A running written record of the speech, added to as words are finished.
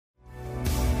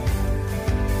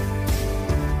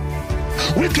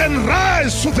We can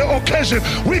rise to the occasion.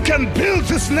 We can build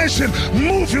this nation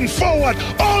moving forward.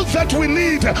 All that we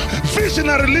need,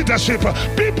 visionary leadership,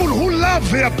 people who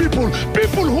love their people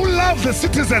who love the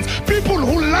citizens, people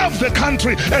who love the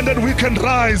country, and then we can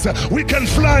rise, we can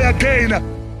fly again.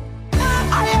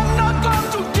 I am not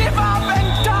going to give up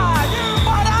and die,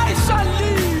 but I shall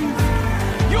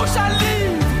live. You shall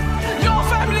live. Your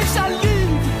family shall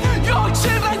live. Your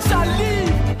children shall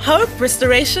live. Hope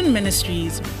Restoration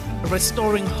Ministries,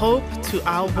 restoring hope to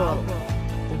our world.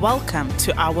 Welcome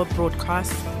to our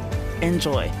broadcast.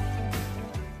 Enjoy.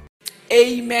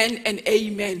 Amen and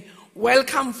amen.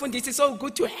 Welcome, Fundi. It is so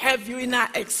good to have you in our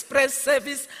express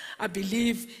service. I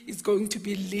believe it's going to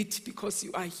be lit because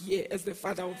you are here as the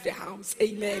father of the house.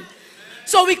 Amen.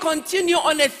 So we continue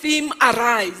on a theme,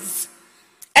 Arise.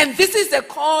 And this is a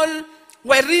call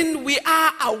wherein we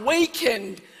are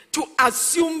awakened to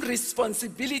assume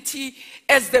responsibility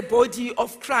as the body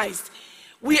of Christ.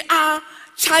 We are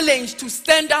challenged to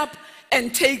stand up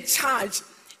and take charge.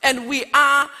 And we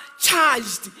are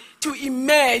charged to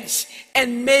emerge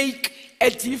and make a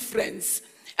difference.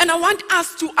 And I want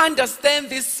us to understand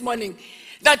this morning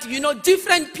that,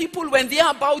 different people, when they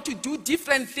are about to do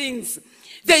different things,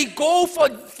 they go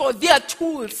for their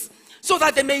tools so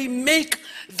that they may make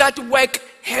that work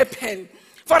happen.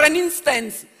 For an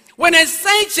instance, when a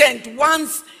surgeon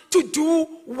wants to do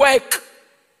work,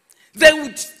 they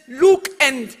would look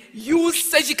and use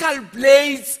surgical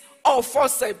blades or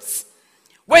forceps.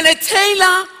 When a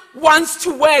tailor wants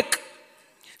to work,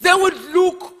 they would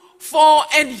look for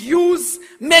and use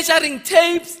measuring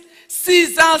tapes,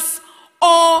 scissors,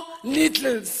 or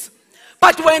needles.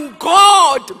 But when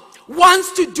God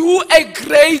wants to do a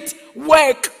great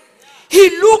work, He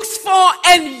looks for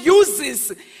and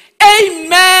uses a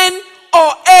man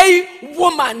or a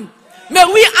woman. May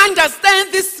we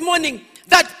understand this morning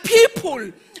that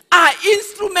people are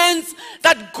instruments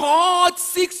that God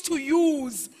seeks to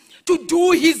use to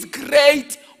do His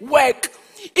great work.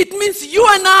 It means you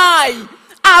and I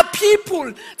are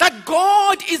people that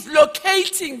God is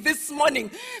locating this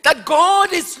morning, that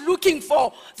God is looking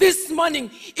for this morning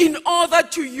in order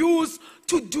to use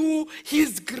to do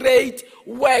His great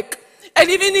work. And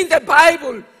even in the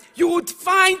Bible, you would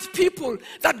find people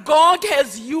that God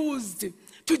has used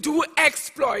to do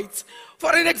exploits.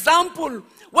 For an example,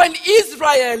 when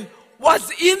Israel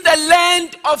was in the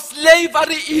land of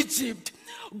slavery, Egypt,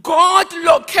 God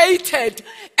located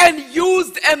and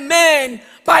used a man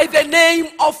by the name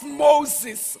of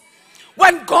Moses.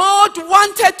 When God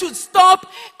wanted to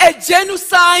stop a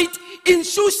genocide in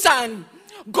Shushan,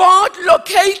 God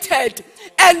located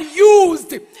and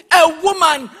used a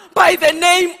woman by the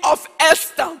name of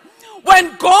Esther.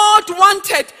 When God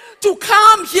wanted to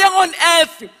come here on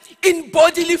earth in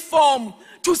bodily form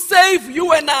to save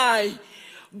you and I,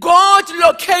 God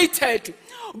located,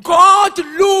 God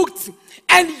looked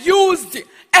and used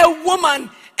a woman,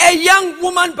 a young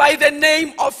woman by the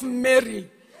name of Mary.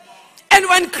 And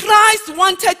when Christ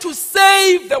wanted to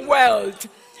save the world,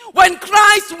 when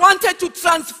Christ wanted to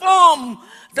transform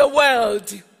the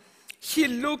world, He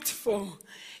looked for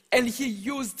and He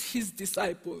used His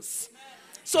disciples.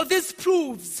 So this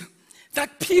proves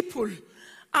that people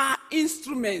are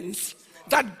instruments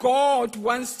that God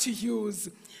wants to use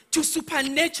to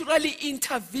supernaturally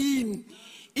intervene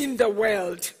in the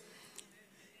world.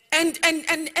 And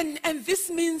this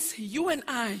means you and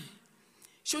I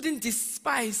shouldn't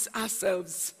despise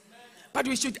ourselves, but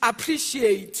we should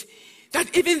appreciate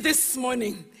that even this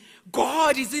morning,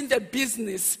 God is in the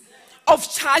business of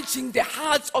charging the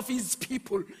hearts of His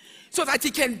people so that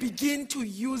He can begin to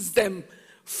use them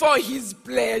for His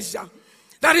pleasure.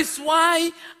 That is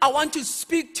why I want to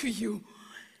speak to you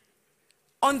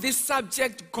on this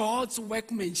subject, God's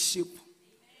workmanship.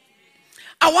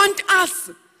 I want us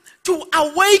to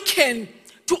awaken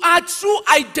to our true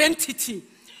identity,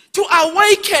 to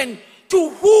awaken to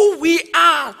who we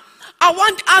are. I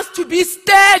want us to be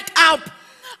stirred up.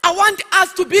 I want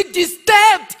us to be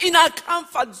disturbed in our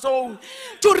comfort zone,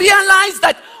 to realize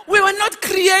that we were not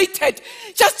created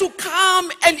just to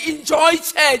come and enjoy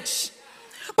church,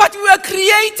 but we were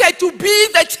created to be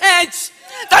the church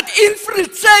that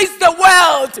infiltrates the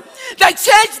world, the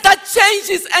church that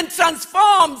changes and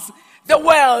transforms the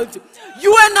world.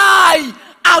 You and I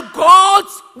are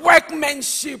God's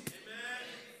workmanship.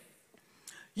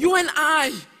 You and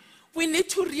I, we need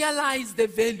to realize the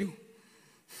value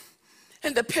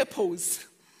and the purpose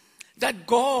that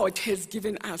God has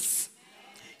given us.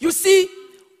 You see,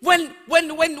 when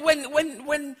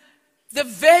the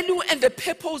value and the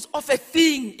purpose of a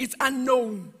thing is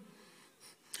unknown,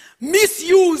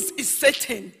 misuse is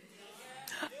certain,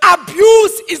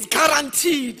 abuse is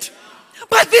guaranteed.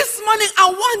 But this morning, I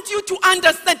want you to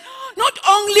understand, not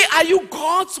only are you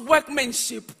God's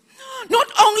workmanship, not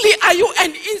only are you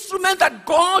an instrument that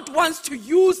God wants to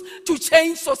use to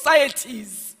change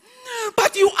societies,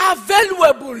 but you are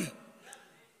valuable.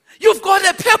 You've got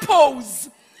a purpose.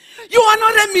 You are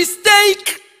not a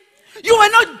mistake. You were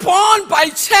not born by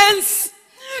chance.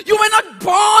 You were not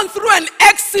born through an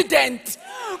accident.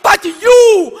 But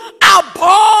you are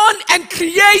born and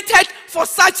created for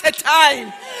such a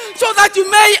time, so that you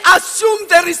may assume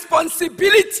the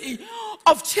responsibility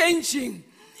of changing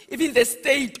even the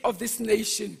state of this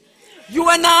nation. You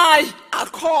and I are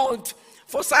called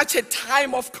for such a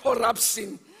time of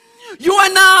corruption. You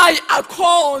and I are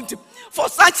called for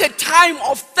such a time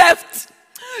of theft.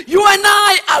 You and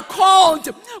I are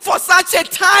called for such a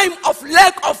time of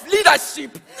lack of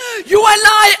leadership. You and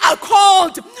I are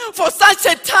called for such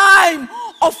a time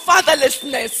of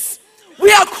fatherlessness.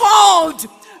 We are called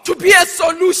to be a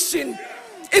solution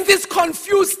in this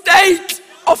confused state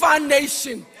of our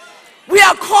nation. We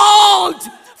are called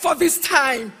for this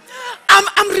time.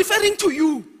 I'm referring to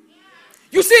you.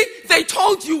 You see, they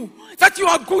told you that you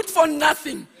are good for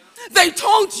nothing. They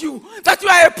told you that you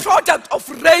are a product of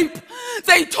rape.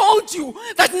 They told you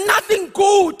that nothing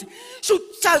good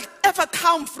shall ever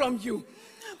come from you.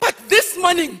 But this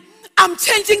morning, I'm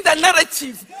changing the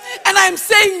narrative. And I'm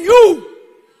saying you,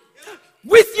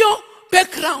 with your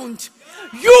background,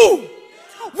 you,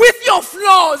 with your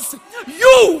flaws,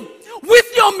 you, with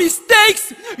your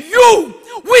mistakes, you,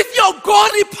 with your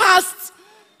gory past,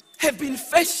 have been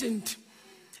fashioned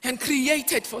and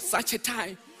created for such a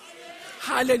time.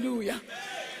 Hallelujah.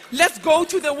 Let's go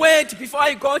to the word before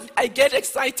I get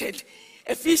excited.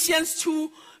 Ephesians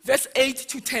 2, verse 8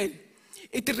 to 10.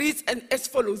 It reads as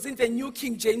follows in the New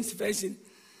King James Version.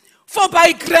 For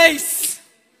by grace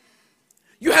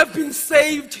you have been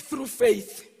saved through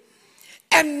faith,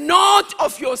 and not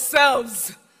of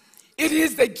yourselves. It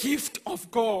is the gift of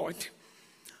God,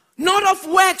 not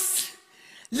of works,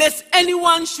 lest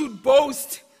anyone should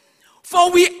boast. For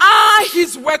we are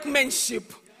his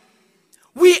workmanship.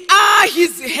 We are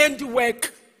his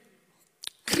handiwork,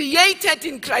 created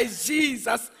in Christ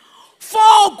Jesus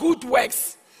for good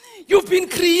works. You've been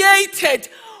created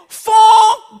for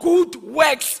good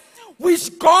works,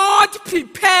 which God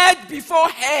prepared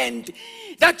beforehand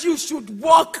that you should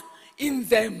walk in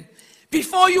them.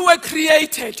 Before you were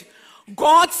created,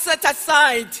 God set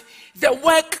aside the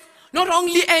work, not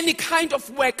only any kind of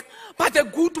work, but the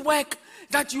good work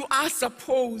that you are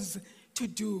supposed to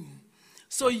do.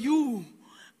 So you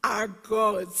are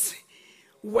God's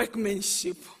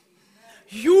workmanship.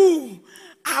 You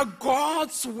are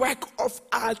God's work of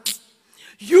art.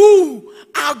 You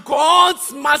are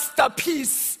God's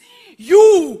masterpiece.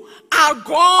 You are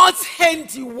God's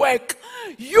handiwork.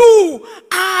 You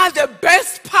are the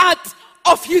best part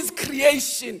of his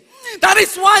creation. That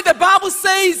is why the Bible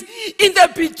says, in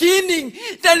the beginning,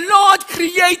 the Lord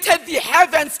created the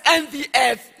heavens and the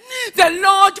earth. The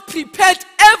Lord prepared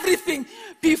everything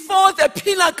before the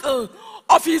pinnacle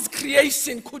of his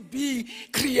creation could be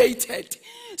created.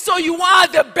 So you are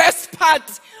the best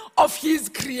part of his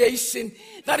creation.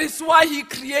 That is why he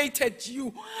created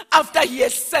you after he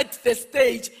has set the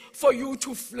stage for you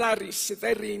to flourish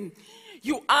therein.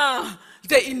 You are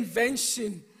the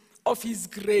invention of his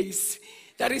grace.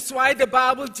 That is why the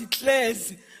Bible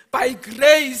declares, by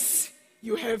grace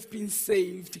you have been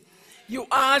saved. You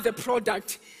are the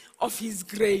product of his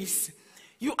grace.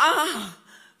 You are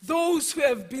those who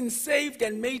have been saved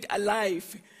and made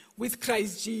alive with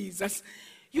Christ Jesus.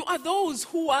 You are those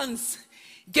who once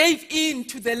gave in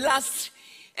to the lust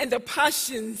and the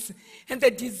passions and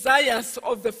the desires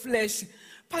of the flesh.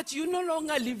 But you no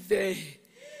longer live there.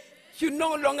 You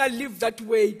no longer live that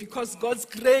way, because God's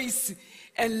grace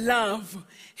and love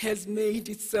has made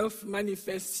itself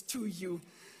manifest to you.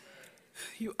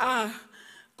 You are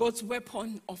God's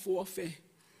weapon of warfare.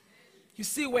 You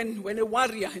see, when a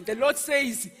warrior, and the Lord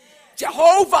says,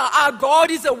 Jehovah, our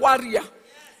God, is a warrior.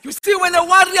 You see, when a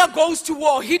warrior goes to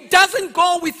war, he doesn't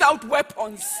go without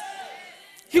weapons.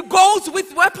 He goes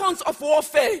with weapons of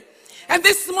warfare. And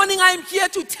this morning I am here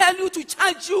to tell you, to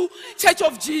charge you, Church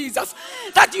of Jesus,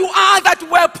 that you are that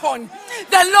weapon.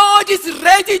 The Lord is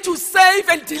ready to save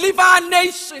and deliver our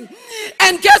nation.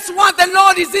 And guess what? The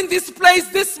Lord is in this place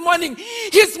this morning.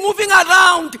 He's moving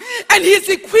around and he's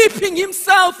equipping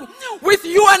himself with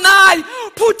you and I,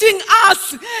 putting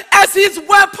us as his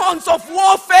weapons of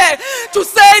warfare to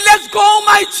say, let's go,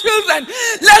 my children.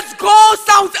 Let's go.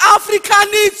 South Africa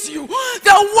needs you.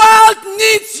 The world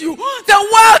needs you. The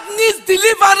world needs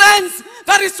deliverance.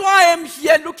 That is why I am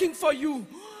here looking for you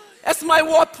as my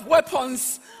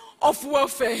weapons of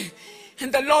warfare.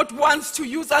 And the Lord wants to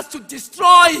use us to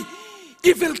destroy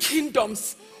evil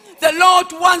kingdoms. The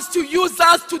Lord wants to use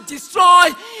us to destroy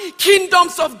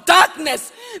kingdoms of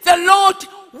darkness. The Lord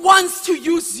wants to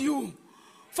use you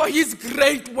for his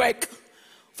great work,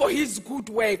 for his good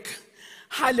work.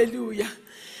 Hallelujah.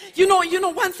 You know,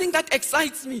 one thing that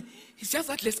excites me, it's just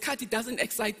that Leskati doesn't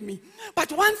excite me.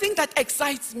 But one thing that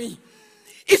excites me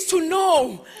is to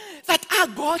know that our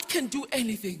God can do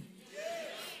anything.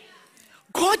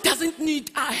 God doesn't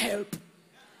need our help.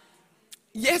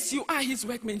 Yes, you are his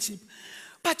workmanship.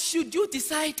 But should you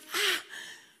decide,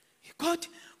 God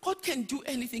can do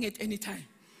anything at any time.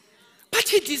 But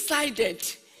he decided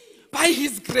by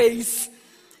his grace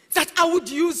that I would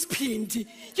use Pindi.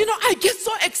 You know, I get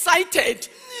so excited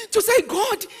to say,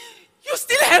 God, you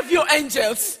still have your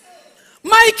angels.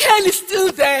 Michael is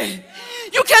still there.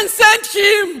 You can send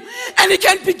him and he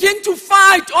can begin to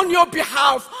fight on your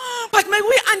behalf. But may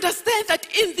we understand that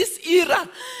in this era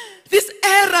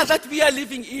that we are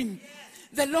living in,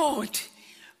 the Lord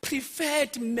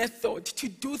preferred method to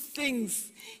do things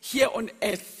here on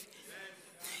earth.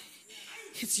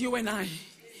 It's you and I.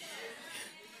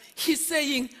 He's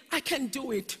saying, I can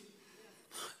do it,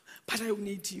 but I will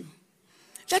need you.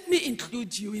 Let me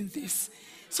include you in this.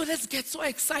 So let's get so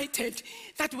excited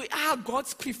that we are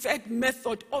God's preferred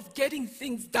method of getting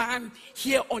things done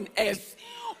here on earth,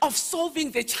 of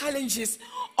solving the challenges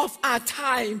of our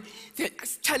time, the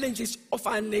challenges of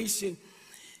our nation.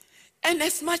 And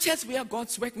as much as we are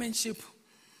God's workmanship,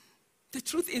 the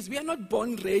truth is we are not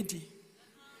born ready.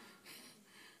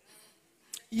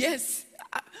 Yes,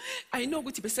 I know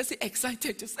what you're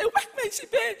excited to say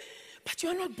workmanship, but you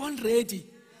are not born ready.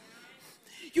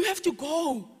 You have to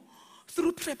go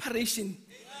through preparation,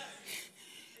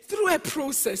 through a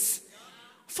process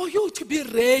for you to be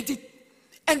ready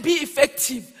and be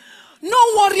effective. No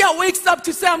warrior wakes up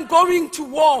to say, I'm going to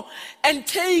war and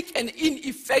take an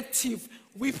ineffective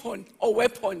weapon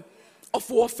of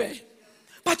warfare.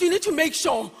 But you need to make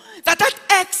sure that that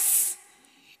axe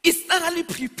is thoroughly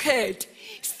prepared,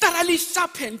 is thoroughly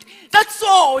sharpened. That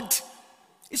sword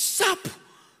is sharp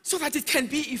so that it can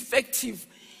be effective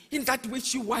in that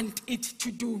which you want it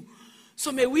to do.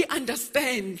 So may we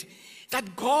understand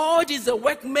that God is a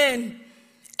workman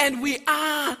and we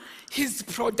are his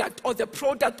product, or the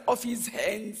product of his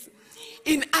hands.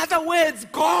 In other words,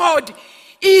 God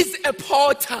is a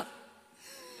potter.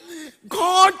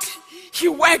 God, he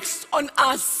works on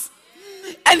us.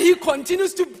 And he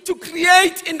continues to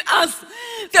create in us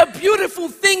the beautiful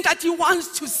thing that he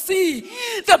wants to see.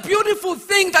 The beautiful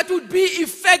thing that would be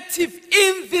effective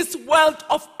in this world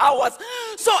of ours.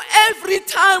 So every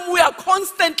time we are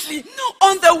constantly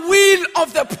on the wheel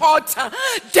of the potter,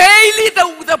 daily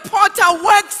the potter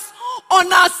works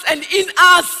on us and in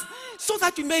us so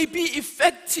that we may be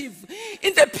effective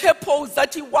in the purpose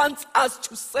that he wants us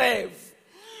to serve.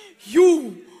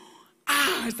 You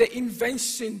are the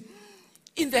invention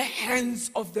in the hands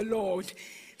of the Lord.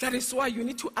 That is why you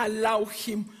need to allow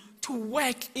him to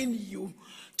work in you,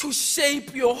 to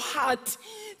shape your heart,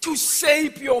 to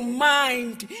shape your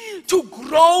mind, to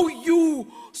grow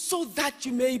you so that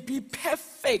you may be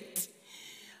perfect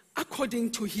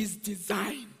according to his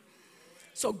design.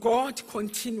 So God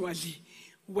continually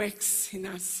works in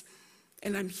us.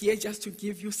 And I'm here just to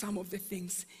give you some of the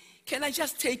things. Can I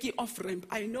just take it off ramp?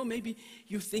 I know maybe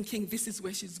you're thinking this is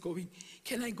where she's going.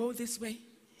 Can I go this way?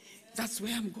 That's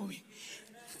where I'm going.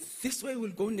 This way we'll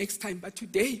go next time. But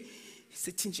today,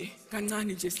 so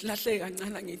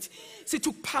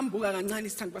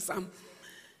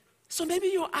maybe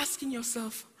you're asking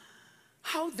yourself,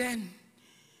 how then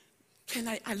can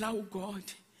I allow God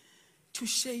to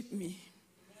shape me,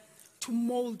 to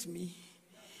mold me,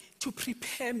 to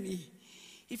prepare me,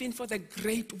 even for the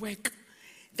great work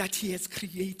that he has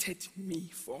created me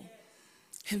for?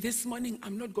 And this morning,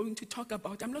 I'm not going to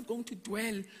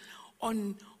dwell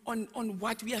on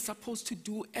what we are supposed to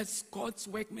do as God's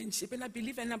workmanship. And I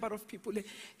believe a number of people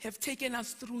have taken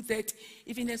us through that,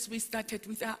 even as we started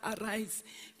with our Arise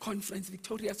conference,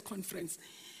 Victoria's conference.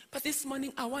 But this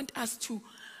morning, I want us to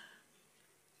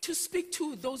speak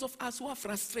to those of us who are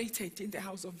frustrated in the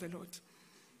house of the Lord.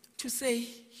 To say,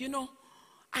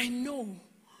 I know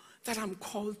that I'm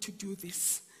called to do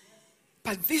this.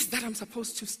 But this that I'm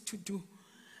supposed to do,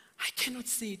 I cannot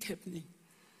see it happening.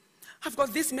 I've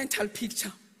got this mental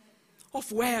picture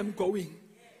of where I'm going.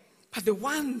 But the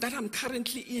one that I'm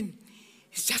currently in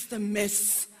is just a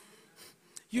mess.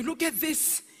 You look at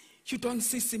this, you don't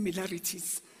see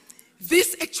similarities.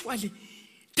 This actually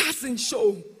doesn't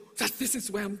show that this is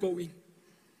where I'm going.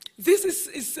 This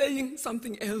is saying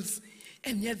something else,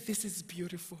 and yet this is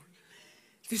beautiful.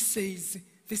 This says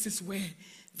this is where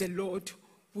the Lord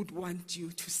would want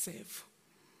you to serve.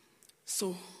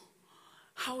 So,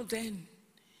 how then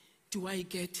do I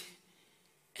get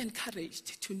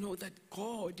encouraged to know that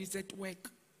God is at work,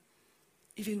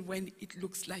 even when it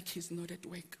looks like he's not at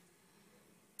work?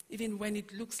 Even when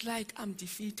it looks like I'm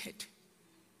defeated.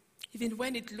 Even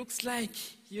when it looks like,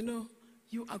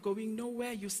 you are going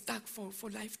nowhere, you're stuck for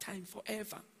lifetime,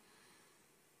 forever.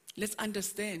 Let's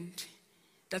understand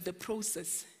that the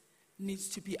process needs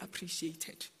to be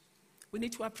appreciated. We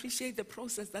need to appreciate the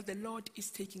process that the Lord is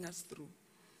taking us through,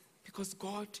 because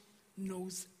God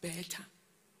knows better.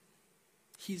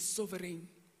 He's sovereign,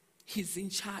 he's in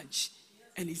charge,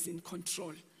 and he's in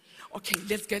control. Okay,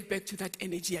 let's get back to that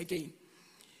energy again.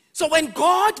 So when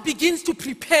God begins to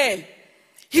prepare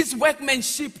his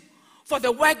workmanship for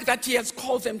the work that he has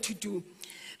called them to do,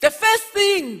 the first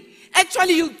thing,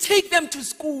 actually, you take them to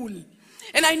school.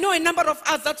 And I know a number of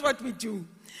us, that's what we do.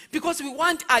 Because we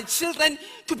want our children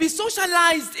to be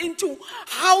socialized into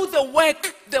how the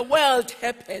world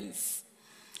happens.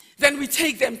 Then we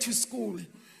take them to school.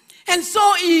 And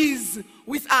so is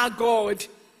with our God.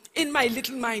 In my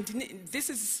little mind, this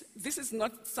is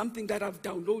not something that I've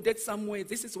downloaded somewhere.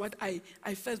 This is what I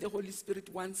felt the Holy Spirit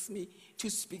wants me to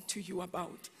speak to you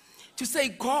about. To say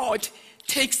God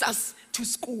takes us to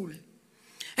school.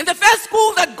 And the first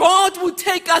school that God will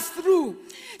take us through,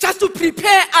 just to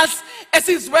prepare us as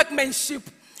his workmanship,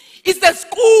 is the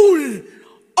school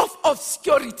of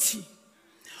obscurity.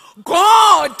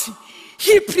 God,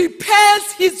 he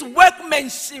prepares his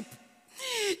workmanship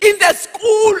in the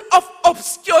school of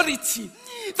obscurity.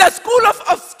 The school of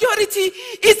obscurity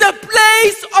is a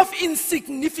place of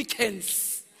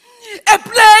insignificance, a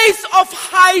place of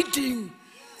hiding,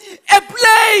 a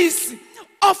place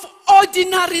of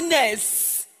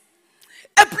ordinariness,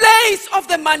 a place of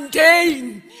the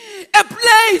mundane, a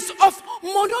place of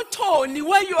monotony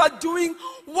where you are doing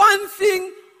one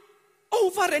thing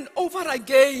over and over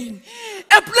again,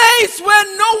 a place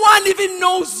where no one even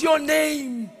knows your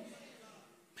name,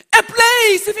 a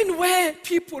place even where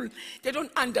people, they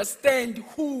don't understand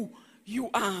who you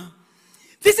are.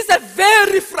 This is a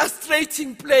very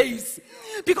frustrating place,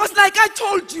 because like I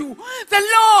told you, the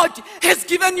Lord has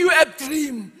given you a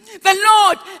dream. The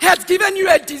Lord has given you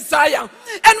a desire.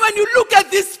 And when you look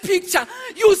at this picture,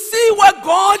 you see where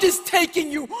God is taking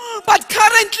you. But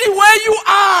currently where you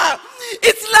are,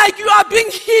 it's like you are being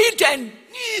hidden.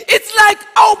 It's like,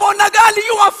 oh, Bonagali,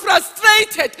 you are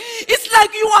frustrated. It's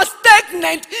like you are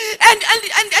stagnant. And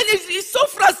it's so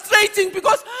frustrating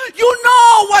because you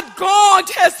know what God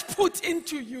has put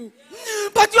into you.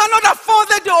 But you are not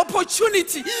afforded the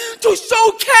opportunity to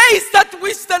showcase that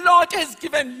which the Lord has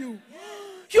given you.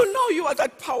 You know you are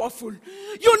that powerful.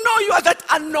 You know you are that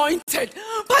anointed.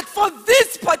 But for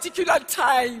this particular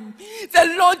time,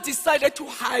 the Lord decided to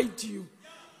hide you.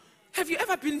 Have you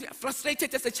ever been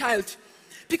frustrated as a child?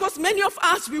 Because many of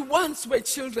us, we once were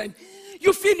children.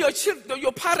 You feel your children,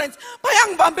 your parents,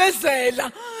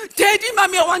 Daddy,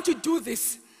 Mommy, I want to do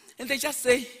this. And they just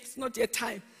say, it's not your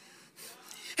time.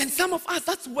 And some of us,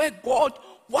 that's where God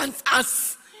wants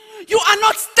us. You are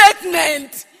not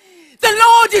stagnant. The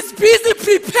Lord is busy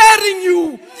preparing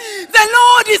you. The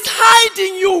Lord is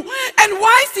hiding you. And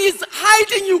whilst He is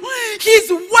hiding you, He's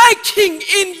working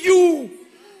in you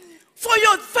for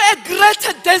a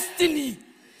greater destiny.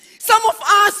 Some of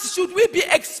us, should we be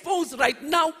exposed right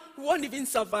now, we won't even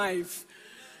survive.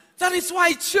 That is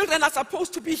why children are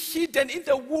supposed to be hidden in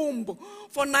the womb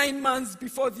for 9 months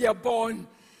before they are born.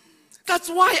 That's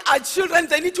why our children,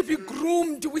 they need to be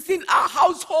groomed within our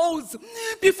households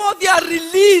before they are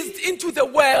released into the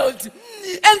world.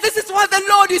 And this is what the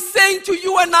Lord is saying to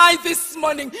you and I this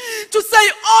morning. To say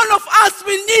all of us,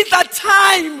 we need that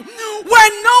time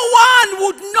when no one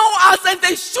would know us and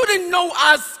they shouldn't know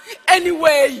us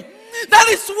anyway. That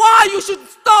is why you should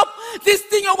stop this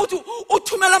thing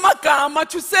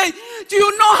to say, do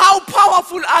you know how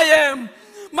powerful I am?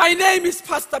 My name is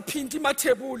Pastor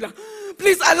Mathebula.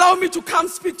 Please allow me to come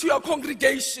speak to your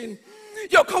congregation.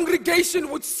 Your congregation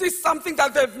would see something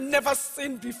that they've never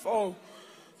seen before.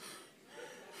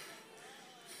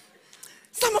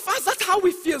 Some of us, that's how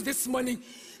we feel this morning.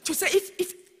 To say,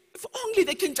 if only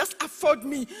they can just afford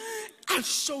me, I'll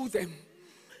show them.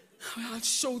 I'll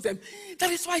show them.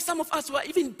 That is why some of us were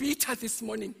even bitter this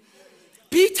morning.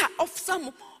 Bitter of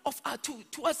some of us,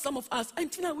 towards some of us.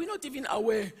 And Tina, we're not even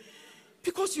aware.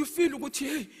 Because you feel, oh,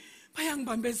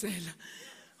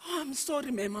 I'm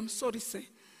sorry, ma'am. I'm sorry, sir.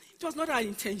 It was not our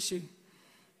intention.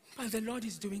 But the Lord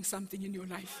is doing something in your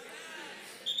life.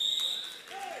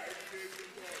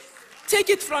 Take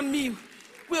it from me.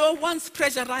 We were once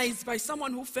pressurized by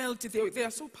someone who felt they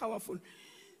are so powerful.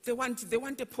 They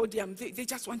want a podium. They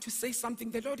just want to say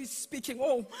something. The Lord is speaking.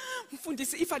 Oh,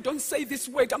 Mfundisi, if I don't say this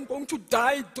word, I'm going to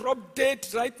die, drop dead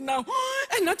right now.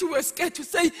 And not you were scared to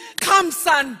say, come,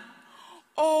 son.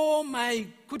 Oh, my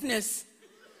goodness.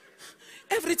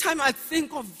 Every time I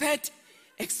think of that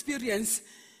experience,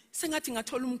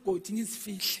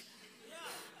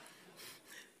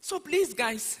 so please,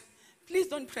 guys, please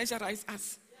don't pressurize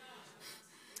us.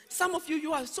 Some of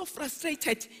you are so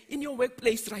frustrated in your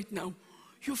workplace right now.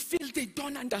 You feel they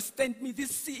don't understand me,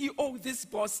 this CEO, this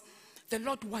boss. The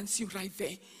Lord wants you right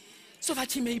there so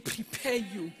that he may prepare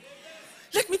you.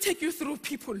 Let me take you through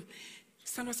people.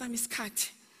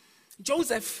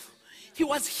 Joseph, he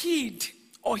was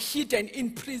hidden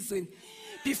in prison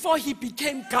before he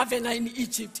became governor in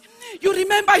Egypt. You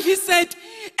remember he said,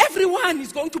 everyone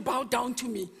is going to bow down to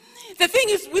me. The thing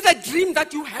is, with a dream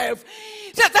that you have,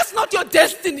 that's not your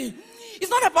destiny. It's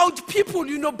not about people,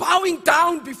 bowing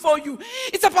down before you.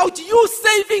 It's about you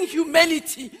saving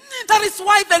humanity. That is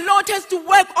why the Lord has to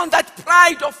work on that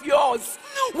pride of yours.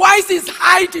 Why is he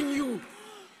hiding you?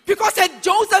 Because had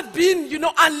Joseph been,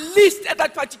 unleashed at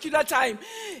that particular time,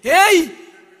 hey,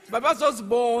 Baba was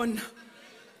born.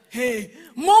 Hey,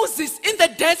 Moses in the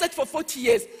desert for 40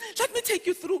 years. Let me take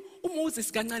you through Moses.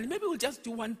 Maybe we'll just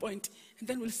do one point and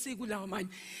then we'll see with our mind.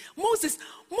 Moses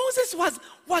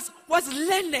was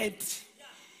learned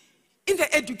in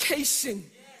the education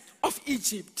of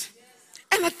Egypt.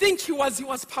 And I think he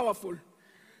was powerful.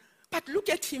 But look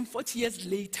at him 40 years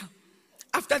later.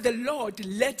 After the Lord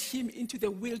led him into the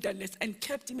wilderness and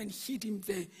kept him and hid him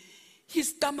there. He's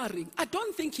stammering. I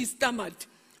don't think he stammered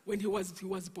when he was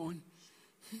born.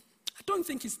 I don't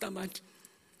think he stammered.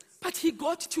 But he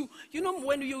got to,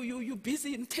 when you're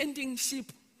busy in tending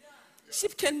sheep,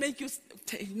 sheep can make you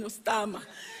stammer.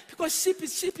 Because sheep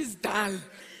is dull.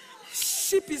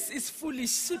 Sheep is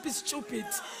foolish. Sheep is stupid.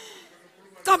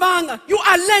 Kabanga, you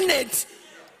are learned,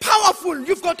 powerful.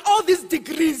 You've got all these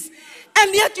degrees.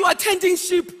 And yet you are tending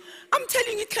sheep. I'm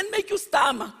telling you, it can make you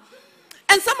stammer.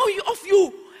 And some of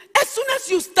you, as soon as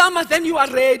you stammer, then you are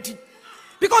ready.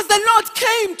 Because the Lord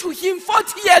came to him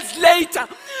 40 years later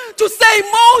to say,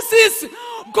 Moses,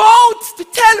 go to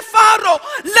tell Pharaoh,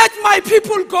 let my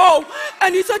people go.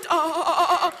 And he said,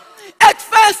 At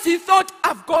first he thought,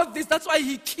 I've got this. That's why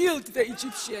he killed the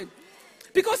Egyptian.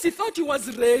 Because he thought he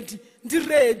was ready.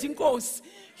 Ready, goes,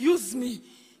 use me.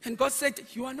 And God said,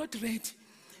 you are not ready.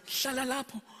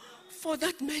 Shalalapo. For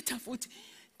that matter,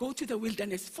 go to the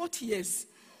wilderness 40 years.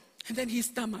 And then he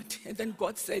stammered. And then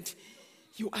God said,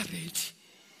 you are ready.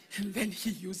 And then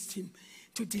he used him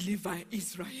to deliver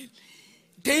Israel.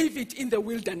 David in the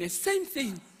wilderness, same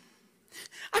thing.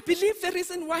 I believe the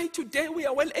reason why today we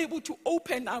are well able to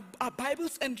open our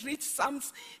Bibles and read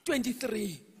Psalms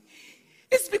 23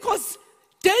 is because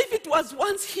David was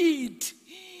once hid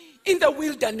in the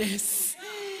wilderness.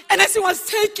 And as he was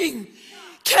taking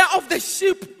care of the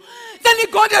sheep, then he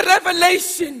got a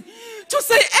revelation to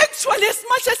say, actually, as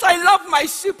much as I love my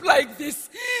sheep like this,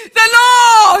 the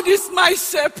Lord is my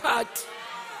shepherd.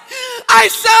 I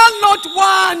shall not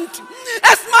want.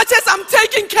 As much as I'm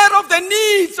taking care of the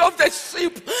needs of the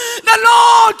sheep, the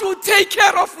Lord will take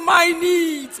care of my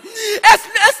needs. As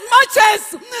much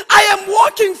as I am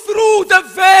walking through the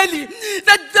valley,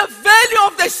 the valley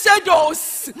of the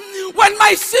shadows, when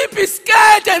my sheep is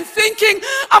scared and thinking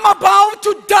I'm about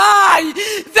to die,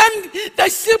 then the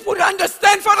sheep would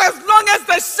understand, for as long as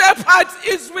the shepherd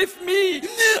is with me,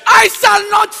 I shall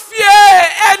not fear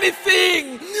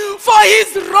anything, for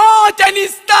his rod and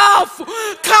his staff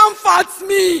comforts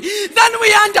me. Then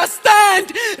we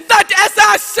understand that as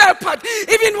our shepherd,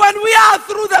 even when we are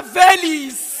through the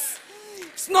valleys,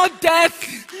 it's not death.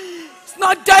 It's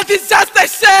not death, it's just a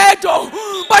shadow.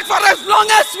 But for as long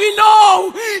as we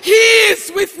know he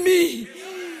is with me,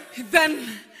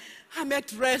 then I'm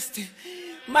at rest.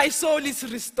 My soul is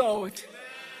restored.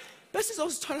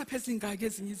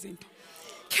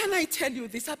 Can I tell you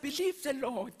this? I believe the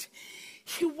Lord,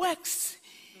 he works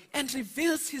and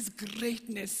reveals his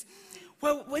greatness.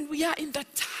 Well, when we are in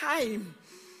that time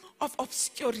of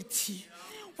obscurity,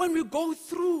 when we go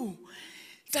through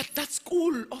that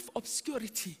school of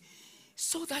obscurity,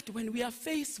 so that when we are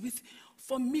faced with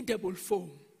formidable foe,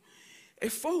 a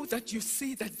foe that you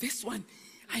see that this one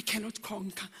I cannot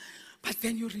conquer, but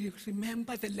then you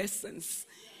remember the lessons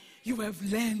you have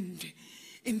learned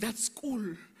in that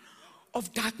school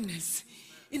of darkness,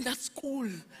 in that school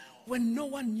when no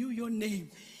one knew your name,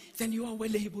 then you are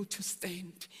well able to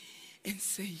stand and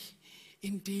say,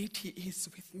 indeed, he is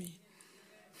with me.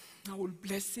 I will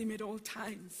bless him at all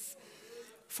times,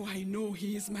 for I know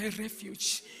he is my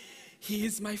refuge. He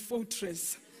is my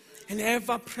fortress, an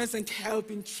ever-present help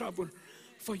in trouble.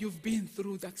 for you've been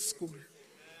through that school.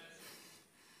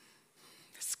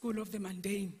 The school of the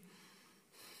mundane.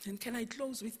 And can I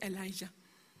close with Elijah?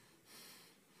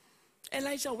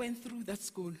 Elijah went through that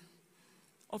school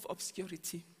of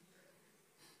obscurity.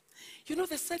 You know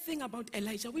the sad thing about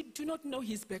Elijah, we do not know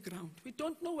his background. We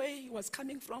don't know where he was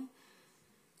coming from.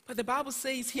 But the Bible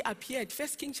says he appeared, 1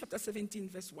 Kings chapter 17,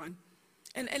 verse 1.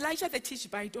 And Elijah the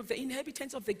Tishbite of the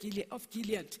inhabitants of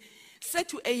Gilead said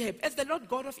to Ahab, as the Lord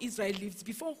God of Israel lives,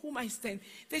 before whom I stand,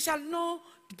 there shall not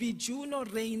be dew nor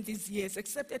rain these years,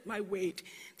 except at my word.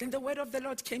 Then the word of the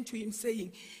Lord came to him,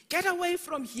 saying, get away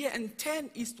from here and turn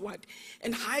eastward,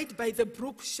 and hide by the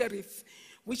brook Cherith,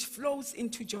 which flows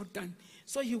into Jordan.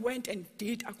 So he went and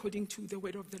did according to the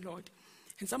word of the Lord.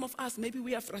 And some of us, maybe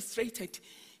we are frustrated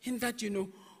in that,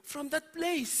 from that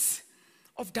place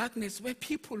of darkness where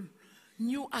people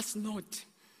knew us not,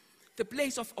 the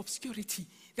place of obscurity,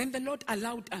 then the Lord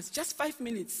allowed us just 5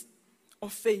 minutes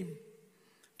of fame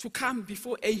to come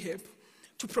before Ahab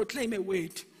to proclaim a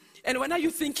word. And when are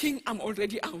you thinking, I'm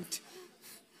already out?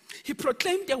 He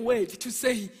proclaimed a word to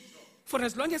say, for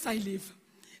as long as I live,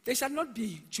 there shall not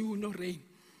be dew nor rain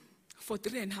for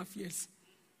 3.5 years.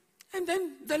 And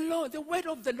then the word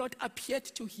of the Lord appeared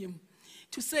to him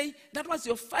to say, that was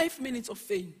your 5 minutes of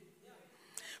fame.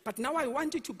 But now I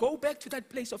want you to go back to that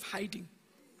place of hiding.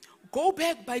 Go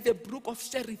back by the brook of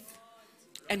Cherith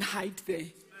and hide there.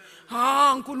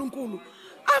 Nkulunkulu,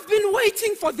 I've been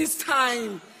waiting for this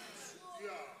time.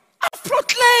 I've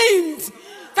proclaimed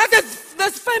that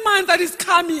there's famine that is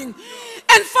coming.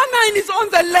 And famine is on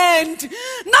the land.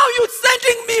 Now you're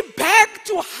sending me back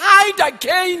to hide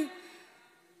again.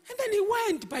 And then he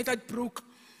went by that brook.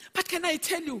 But can I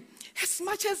tell you, as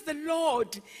much as the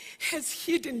Lord has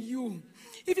hidden you,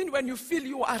 even when you feel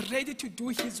you are ready to do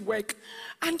his work,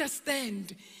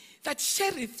 understand that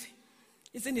Cherith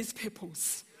is in his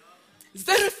purpose.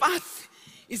 Zarephath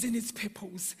is in his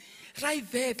purpose. Right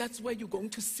there, that's where you're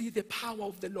going to see the power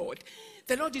of the Lord.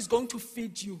 The Lord is going to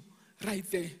feed you right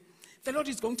there. The Lord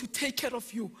is going to take care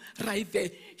of you right there.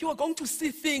 You are going to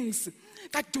see things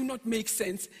that do not make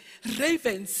sense.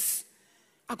 Ravens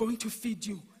are going to feed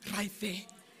you right there.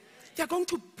 They are going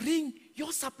to bring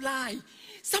your supply.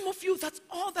 Some of you, that's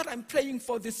all that I'm praying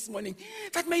for this morning.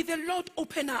 That may the Lord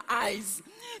open our eyes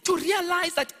to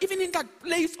realize that even in that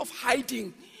place of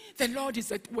hiding, the Lord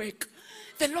is at work.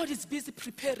 The Lord is busy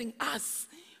preparing us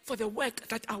for the work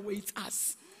that awaits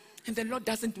us. And the Lord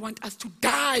doesn't want us to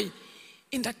die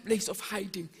in that place of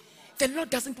hiding. The Lord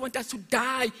doesn't want us to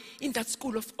die in that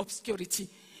school of obscurity.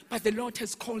 But the Lord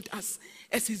has called us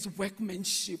as his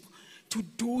workmanship to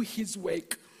do his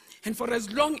work. And for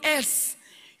as long as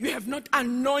you have not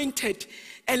anointed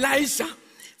Elijah,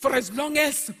 for as long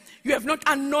as you have not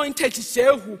anointed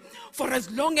Jehu, for as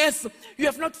long as you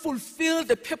have not fulfilled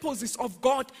the purposes of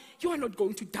God, you are not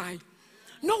going to die.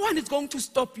 No one is going to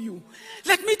stop you.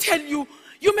 Let me tell you,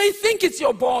 you may think it's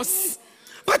your boss,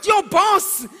 but your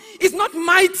boss is not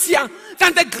mightier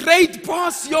than the great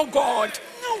boss, your God.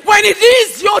 When it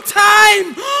is your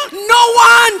time, no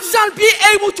one shall be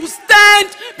able to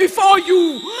stand before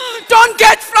you. Don't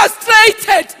get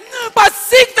frustrated, but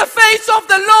seek the face of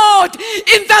the Lord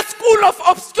in that school of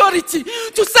obscurity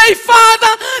to say,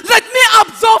 Father, let me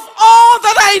absorb all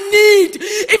that I need,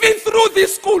 even through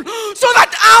this school, so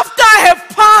that after I have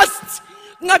passed,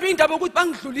 I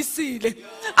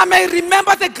may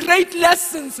remember the great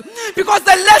lessons, because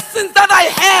the lessons that I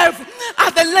have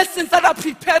are the lessons that are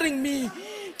preparing me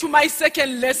to my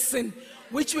second lesson,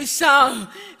 which we shall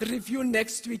review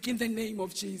next week in the name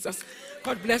of Jesus.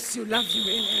 God bless you. Love you.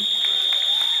 Amen.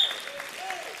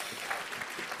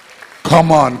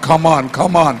 Come on, come on,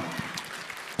 come on.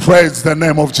 Praise the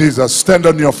name of Jesus. Stand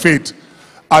on your feet.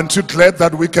 Aren't you glad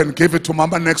that we can give it to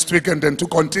Mama next week and then to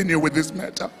continue with this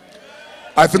matter?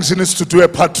 I think she needs to do a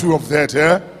part 2 of that,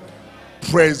 yeah?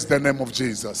 Praise the name of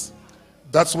Jesus.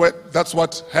 That's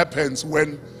what happens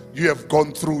when you have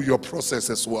gone through your process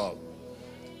as well.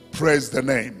 Praise the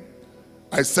name.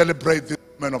 I celebrate this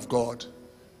man of God,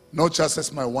 not just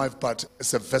as my wife, but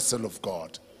as a vessel of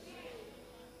God.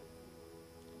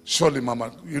 Surely,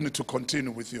 Mama, you need to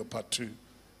continue with your part 2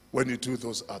 when you do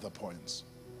those other points.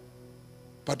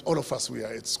 But all of us, we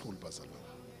are at school, Bazalwane.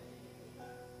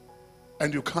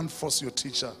 And you can't force your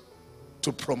teacher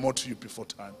to promote you before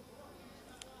time,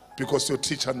 because your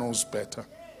teacher knows better.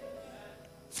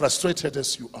 Frustrated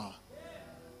as you are,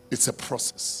 it's a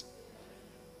process.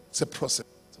 It's a process.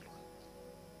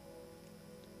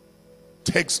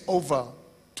 Takes over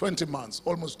 20 months,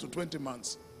 almost to 20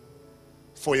 months,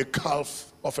 for a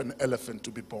calf of an elephant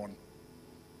to be born.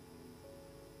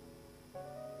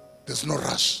 There's no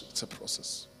rush. It's a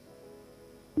process.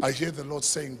 I hear the Lord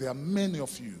saying there are many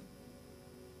of you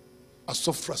are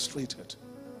so frustrated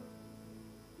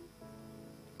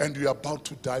and you are about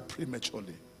to die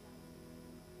prematurely.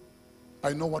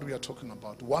 I know what we are talking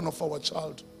about. One of our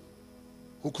child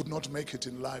who could not make it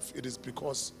in life, it is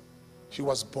because he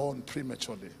was born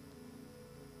prematurely.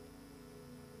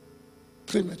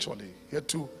 Prematurely. He had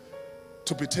to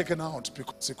be taken out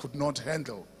because he could not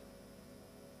handle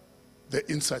the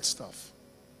inside stuff.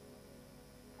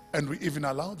 And we even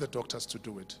allowed the doctors to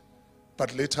do it.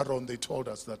 But later on they told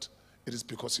us that it is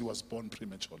because he was born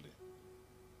prematurely.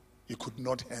 He could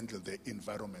not handle the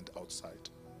environment outside.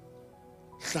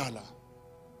 Hlala,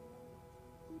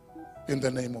 in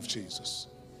the name of Jesus.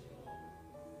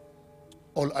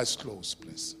 All eyes closed,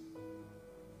 please.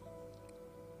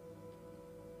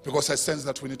 Because I sense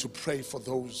that we need to pray for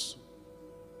those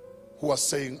who are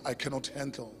saying, I cannot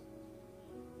handle.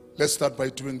 Let's start by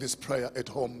doing this prayer at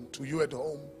home. To you at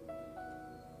home, I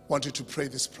want you to pray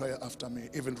this prayer after me,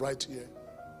 even right here.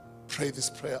 Pray this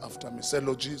prayer after me. Say,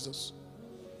 Lord Jesus,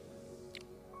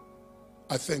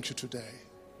 I thank you today.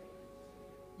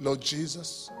 Lord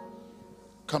Jesus,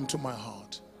 come to my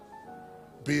heart.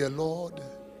 Be a Lord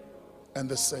and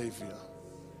the Savior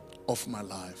of my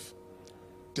life.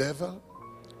 Devil,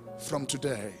 from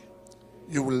today,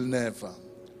 you will never,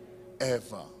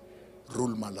 ever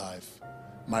rule my life.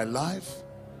 My life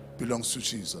belongs to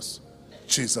Jesus.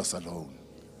 Jesus alone.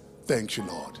 Thank you,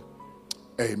 Lord.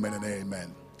 Amen and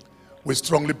amen. We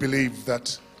strongly believe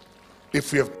that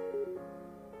if you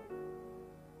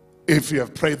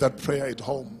have prayed that prayer at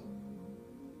home,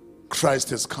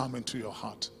 Christ has come into your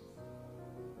heart.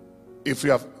 If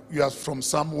you are from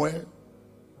somewhere,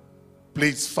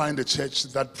 please find a church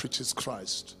that preaches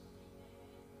Christ,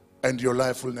 and your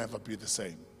life will never be the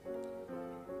same.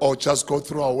 Or just go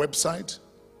through our website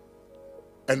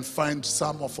and find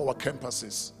some of our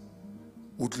campuses.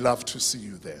 Would love to see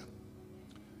you there.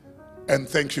 And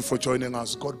thank you for joining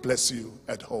us. God bless you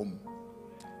at home.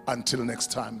 Until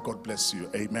next time, God bless you.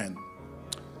 Amen.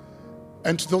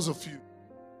 And to those of you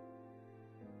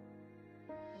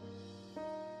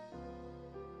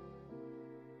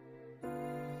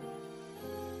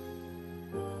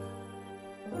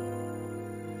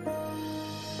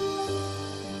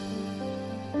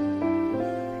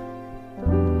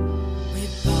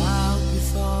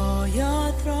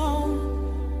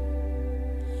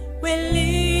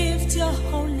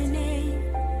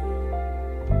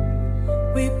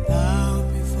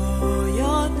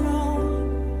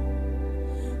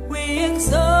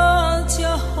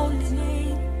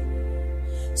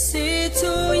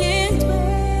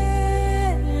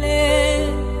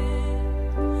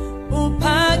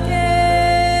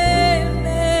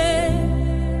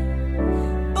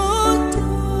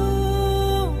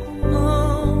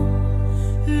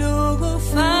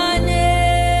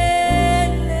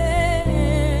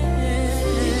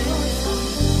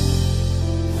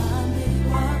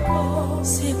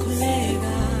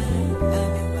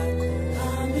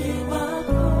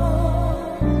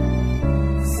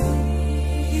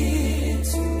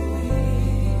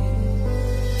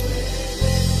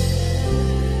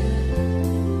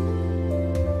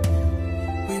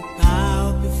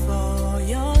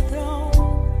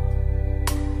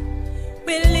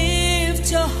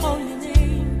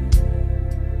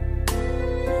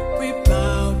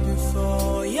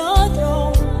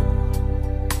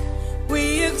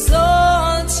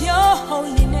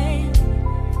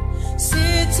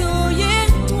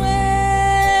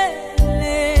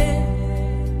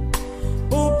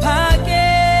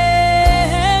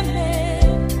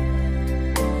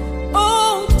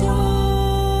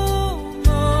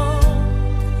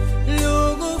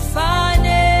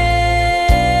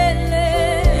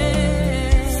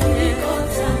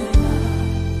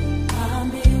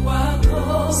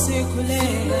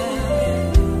Sikulega